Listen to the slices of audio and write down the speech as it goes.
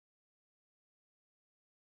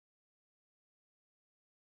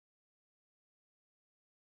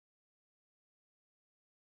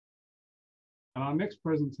And our next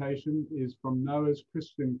presentation is from NOAA's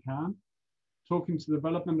Christin Khan, talking to the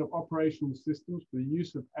development of operational systems for the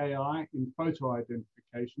use of AI in photo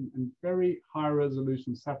identification and very high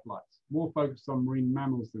resolution satellites, more focused on marine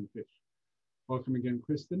mammals than fish. Welcome again,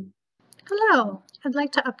 Christin. Hello, I'd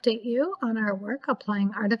like to update you on our work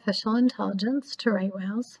applying artificial intelligence to right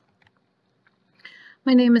whales.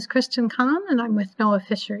 My name is Christin Khan and I'm with NOAA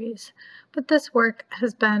Fisheries, but this work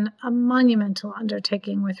has been a monumental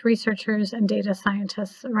undertaking with researchers and data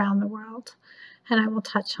scientists around the world, and I will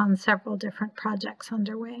touch on several different projects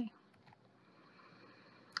underway.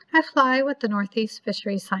 I fly with the Northeast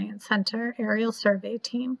Fisheries Science Center aerial survey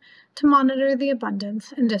team to monitor the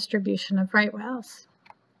abundance and distribution of right whales.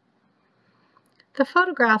 The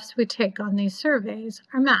photographs we take on these surveys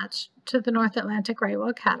are matched to the North Atlantic right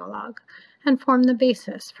whale catalog and form the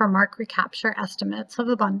basis for mark recapture estimates of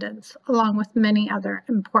abundance, along with many other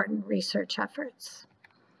important research efforts.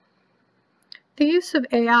 The use of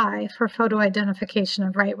AI for photo identification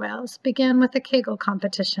of right whales began with the Kaggle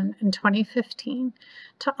competition in 2015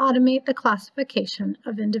 to automate the classification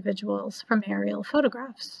of individuals from aerial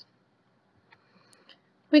photographs.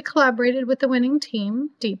 We collaborated with the winning team,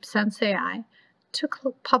 DeepSense AI, to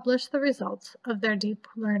publish the results of their deep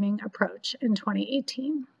learning approach in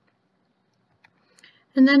 2018.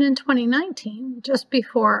 And then in 2019, just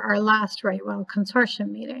before our last right whale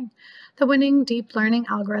consortium meeting, the winning deep learning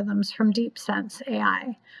algorithms from DeepSense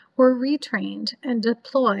AI were retrained and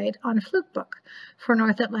deployed on Flukebook for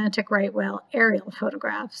North Atlantic right whale aerial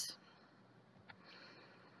photographs.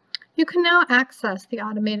 You can now access the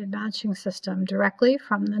automated matching system directly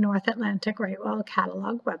from the North Atlantic right whale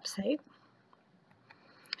catalog website.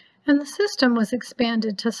 And the system was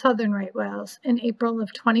expanded to southern right whales in April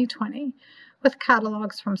of 2020 with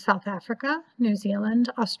catalogs from South Africa, New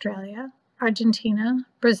Zealand, Australia, Argentina,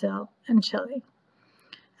 Brazil, and Chile.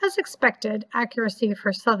 As expected, accuracy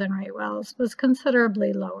for southern right whales was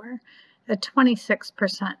considerably lower at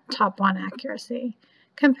 26% top 1 accuracy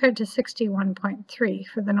compared to 61.3%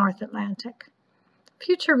 for the North Atlantic.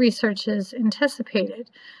 Future research is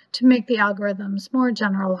anticipated to make the algorithms more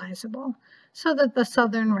generalizable so that the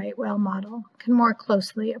southern right whale model can more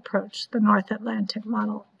closely approach the North Atlantic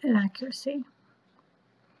model in accuracy.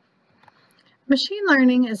 Machine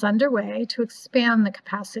learning is underway to expand the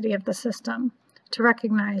capacity of the system to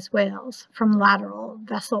recognize whales from lateral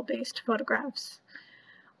vessel-based photographs.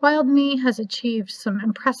 WildMe has achieved some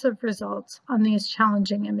impressive results on these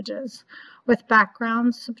challenging images with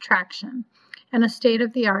background subtraction and a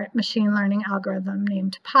state-of-the-art machine learning algorithm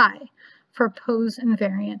named Pi for pose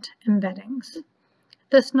invariant embeddings.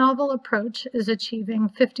 This novel approach is achieving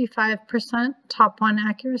 55% top 1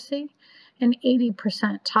 accuracy and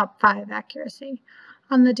 80% top 5 accuracy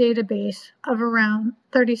on the database of around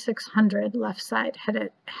 3,600 left side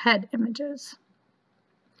head images.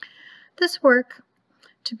 This work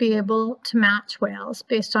to be able to match whales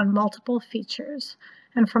based on multiple features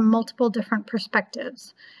and from multiple different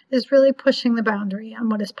perspectives is really pushing the boundary on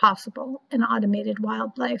what is possible in automated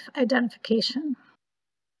wildlife identification.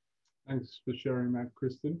 Thanks for sharing that,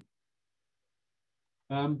 Christin.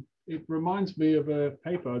 It reminds me of a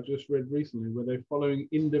paper I just read recently where they're following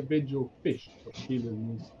individual fish,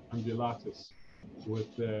 Ophidians undulatus,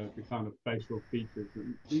 with the kind of facial features.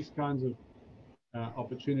 And these kinds of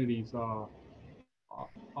opportunities are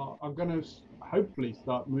going to hopefully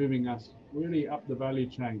start moving us really up the value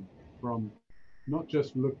chain from not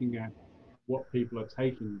just looking at what people are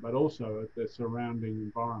taking, but also at their surrounding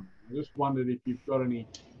environment. I just wondered if you've got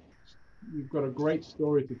a great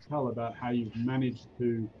story to tell about how you've managed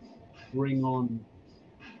to bring on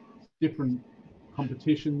different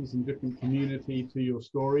competitions and different community to your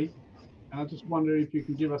story. And I just wonder if you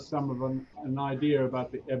can give us some of an idea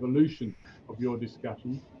about the evolution of your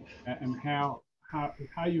discussion and how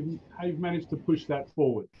you've managed to push that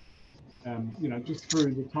forward. You know, just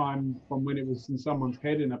through the time from when it was in someone's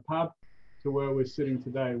head in a pub to where we're sitting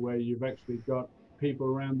today, where you've actually got people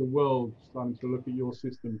around the world starting to look at your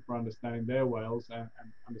system for understanding their whales and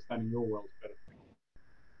understanding your whales better.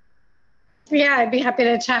 Yeah, I'd be happy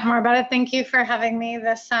to chat more about it. Thank you for having me.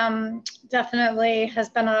 This definitely has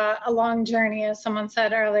been a long journey, as someone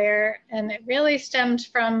said earlier, and it really stemmed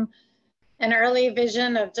from an early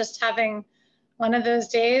vision of just having one of those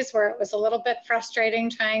days where it was a little bit frustrating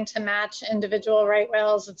trying to match individual right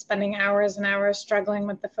whales and spending hours and hours struggling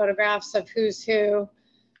with the photographs of who's who.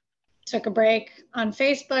 Took a break on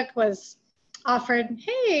Facebook, was offered,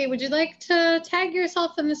 hey, would you like to tag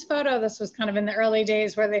yourself in this photo? This was kind of in the early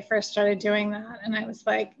days where they first started doing that. And I was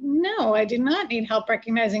like, no, I do not need help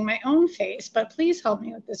recognizing my own face, but please help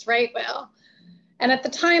me with this right whale. And at the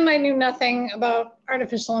time I knew nothing about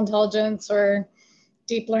artificial intelligence or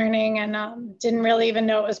deep learning and didn't really even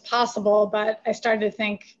know it was possible, but I started to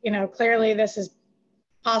think, clearly this is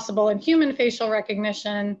possible in human facial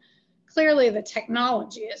recognition. Clearly the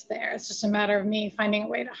technology is there. It's just a matter of me finding a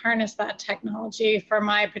way to harness that technology for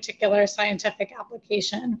my particular scientific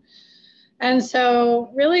application. And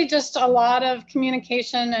so really just a lot of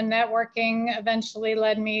communication and networking eventually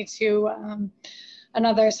led me to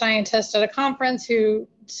another scientist at a conference who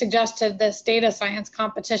suggested this data science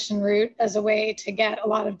competition route as a way to get a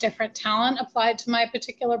lot of different talent applied to my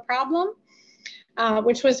particular problem.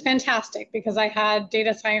 Which was fantastic because I had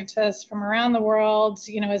data scientists from around the world,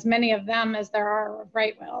 as many of them as there are of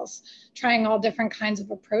right whales, trying all different kinds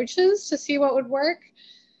of approaches to see what would work.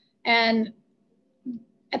 And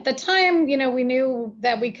at the time, we knew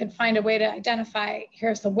that we could find a way to identify,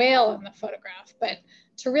 here's the whale in the photograph, but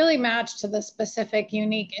to really match to the specific,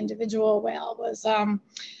 unique individual whale was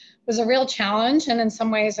a real challenge. And in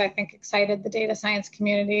some ways, I think excited the data science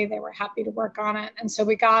community. They were happy to work on it. And so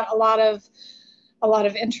we got a lot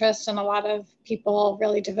of interest, and a lot of people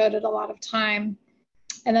really devoted a lot of time.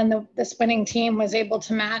 And then this winning team was able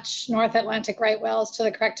to match North Atlantic right whales to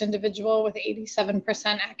the correct individual with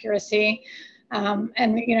 87% accuracy.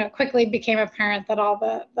 And quickly became apparent that all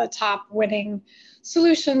the top winning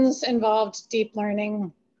solutions involved deep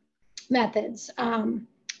learning methods. And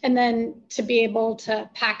then to be able to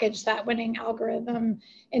package that winning algorithm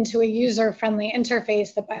into a user-friendly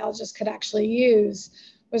interface that biologists could actually use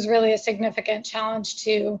was really a significant challenge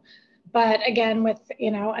too. But again, with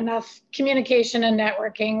enough communication and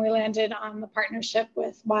networking, we landed on the partnership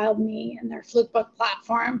with WildMe and their Flukebook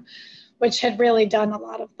platform, which had really done a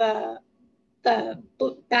lot of the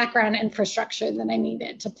background infrastructure that I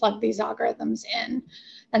needed to plug these algorithms in.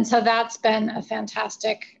 And so that's been a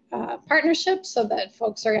fantastic partnership, so that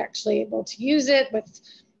folks are actually able to use it with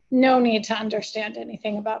no need to understand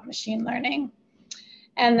anything about machine learning.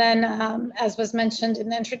 And then, as was mentioned in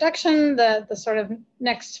the introduction, the sort of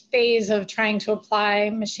next phase of trying to apply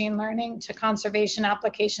machine learning to conservation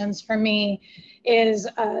applications for me is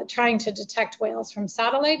trying to detect whales from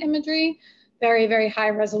satellite imagery, very, very high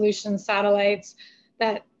resolution satellites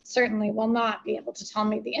that certainly will not be able to tell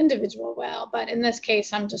me the individual whale. But in this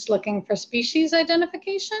case, I'm just looking for species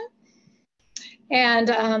identification.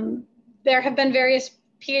 And there have been various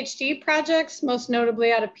PhD projects, most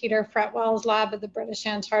notably out of Peter Fretwell's lab at the British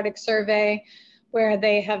Antarctic Survey, where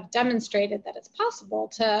they have demonstrated that it's possible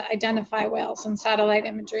to identify whales in satellite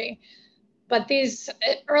imagery. But these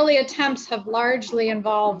early attempts have largely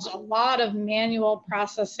involved a lot of manual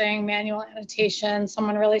processing, manual annotation,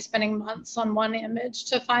 someone really spending months on one image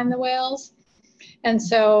to find the whales. And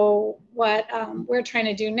so what we're trying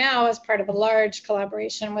to do now as part of a large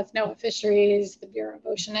collaboration with NOAA Fisheries, the Bureau of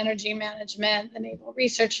Ocean Energy Management, the Naval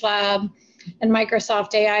Research Lab, and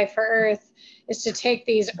Microsoft AI for Earth is to take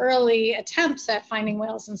these early attempts at finding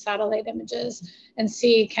whales in satellite images and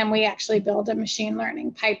see, can we actually build a machine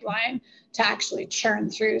learning pipeline to actually churn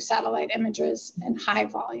through satellite images in high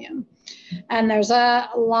volume. And there's a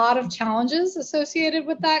lot of challenges associated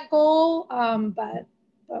with that goal, but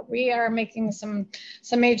we are making some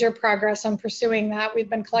major progress on pursuing that. We've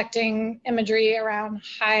been collecting imagery around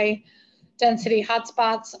high density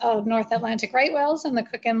hotspots of North Atlantic right whales and the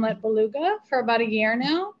Cook Inlet beluga for about a year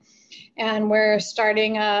now. And we're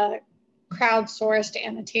starting a crowdsourced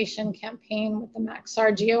annotation campaign with the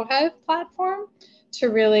Maxar GeoHive platform to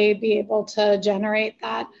really be able to generate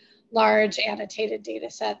that large annotated data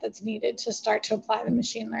set that's needed to start to apply the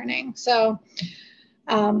machine learning. So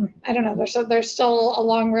I don't know, there's still a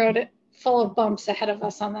long road full of bumps ahead of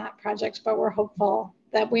us on that project, but we're hopeful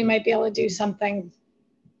that we might be able to do something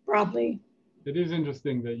broadly. It is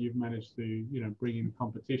interesting that you've managed to, bring in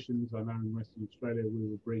competitions. I know in Western Australia,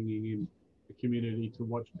 we were bringing in the community to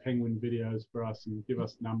watch penguin videos for us and give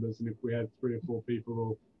us numbers. And if we had 3 or 4 people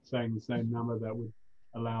all saying the same number, that would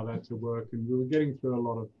allow that to work. And we were getting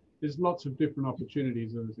through there's lots of different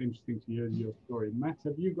opportunities, and it's interesting to hear your story. Matt,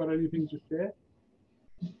 have you got anything to share?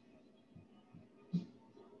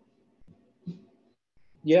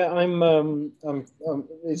 Yeah,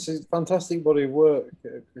 it's a fantastic body of work,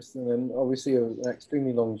 Christin, and obviously an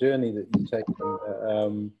extremely long journey that you've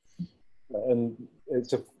taken. And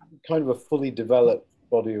it's a kind of a fully developed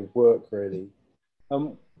body of work, really.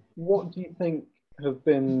 What do you think have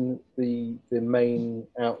been the main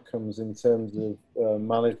outcomes in terms of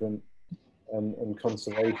management and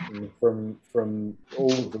conservation from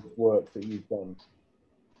all of the work that you've done?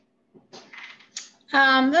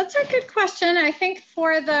 That's a good question. I think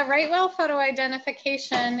for the right whale photo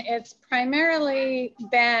identification, it's primarily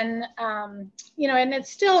been, you know, and it's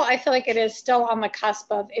still, I feel like it is still on the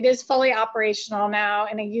cusp of, it is fully operational now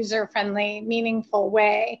in a user-friendly, meaningful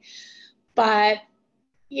way. But,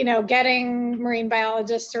 you know, getting marine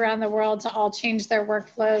biologists around the world to all change their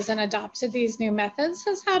workflows and adopt to these new methods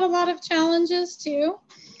has had a lot of challenges too.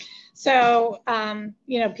 So,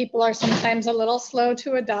 you know, people are sometimes a little slow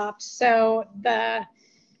to adopt. So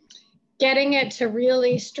getting it to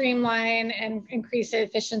really streamline and increase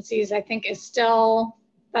efficiencies, I think is still,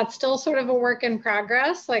 that's still sort of a work in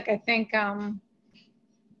progress. Like, I think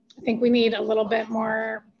we need a little bit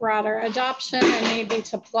more broader adoption and maybe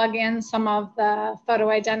to plug in some of the photo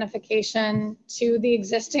identification to the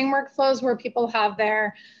existing workflows where people have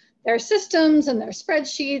their systems and their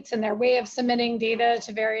spreadsheets and their way of submitting data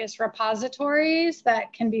to various repositories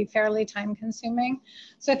that can be fairly time consuming.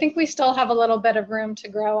 So I think we still have a little bit of room to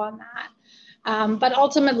grow on that. But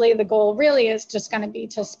ultimately the goal really is just going to be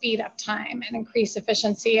to speed up time and increase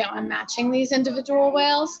efficiency on matching these individual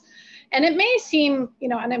whales. And it may seem, you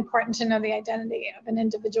know, unimportant to know the identity of an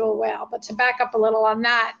individual whale, but to back up a little on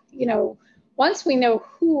that, you know, once we know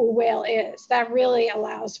who a whale is, that really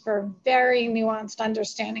allows for very nuanced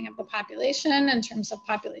understanding of the population in terms of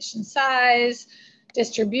population size,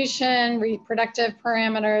 distribution, reproductive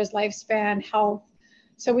parameters, lifespan, health.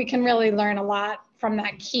 So we can really learn a lot from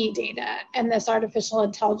that key data, and this artificial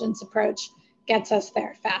intelligence approach gets us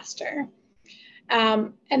there faster.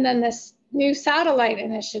 And then this new satellite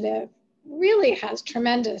initiative really has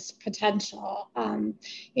tremendous potential.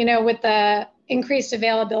 You know, with the increased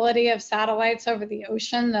availability of satellites over the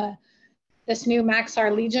ocean, this new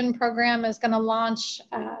Maxar Legion program is going to launch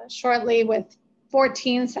shortly with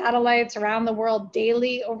 14 satellites around the world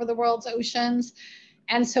daily over the world's oceans.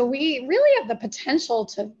 And so we really have the potential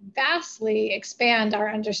to vastly expand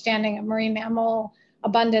our understanding of marine mammal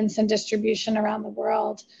abundance and distribution around the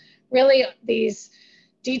world. Really, these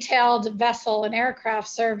detailed vessel and aircraft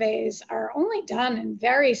surveys are only done in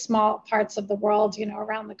very small parts of the world, you know,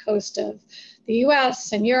 around the coast of the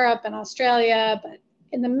US and Europe and Australia, but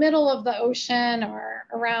in the middle of the ocean or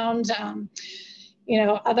around, you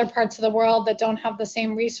know, other parts of the world that don't have the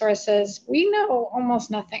same resources, we know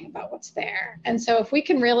almost nothing about what's there. And so if we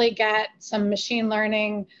can really get some machine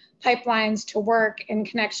learning pipelines to work in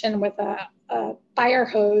connection with a fire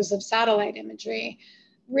hose of satellite imagery,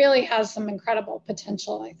 really has some incredible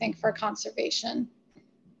potential, I think, for conservation.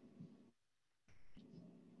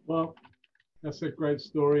 Well, that's a great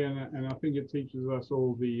story, and I think it teaches us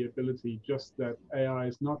all the ability, just that AI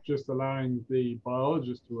is not just allowing the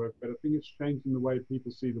biologists to work, but I think it's changing the way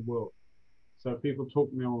people see the world. So people talk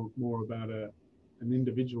more about an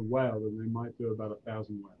individual whale than they might do about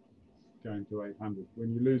 1,000 whales going to 800.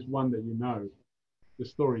 When you lose one that you know, the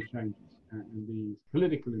story changes and the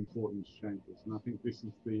political importance changes. And I think this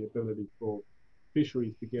is the ability for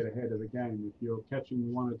fisheries to get ahead of the game. If you're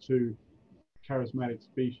catching one or two charismatic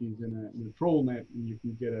species in a trawl net, and you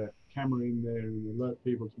can get a camera in there and alert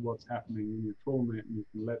people to what's happening in your trawl net, and you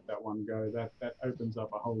can let that one go, that opens up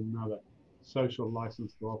a whole nother social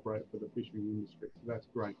license to operate for the fishing industry. So that's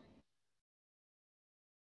great.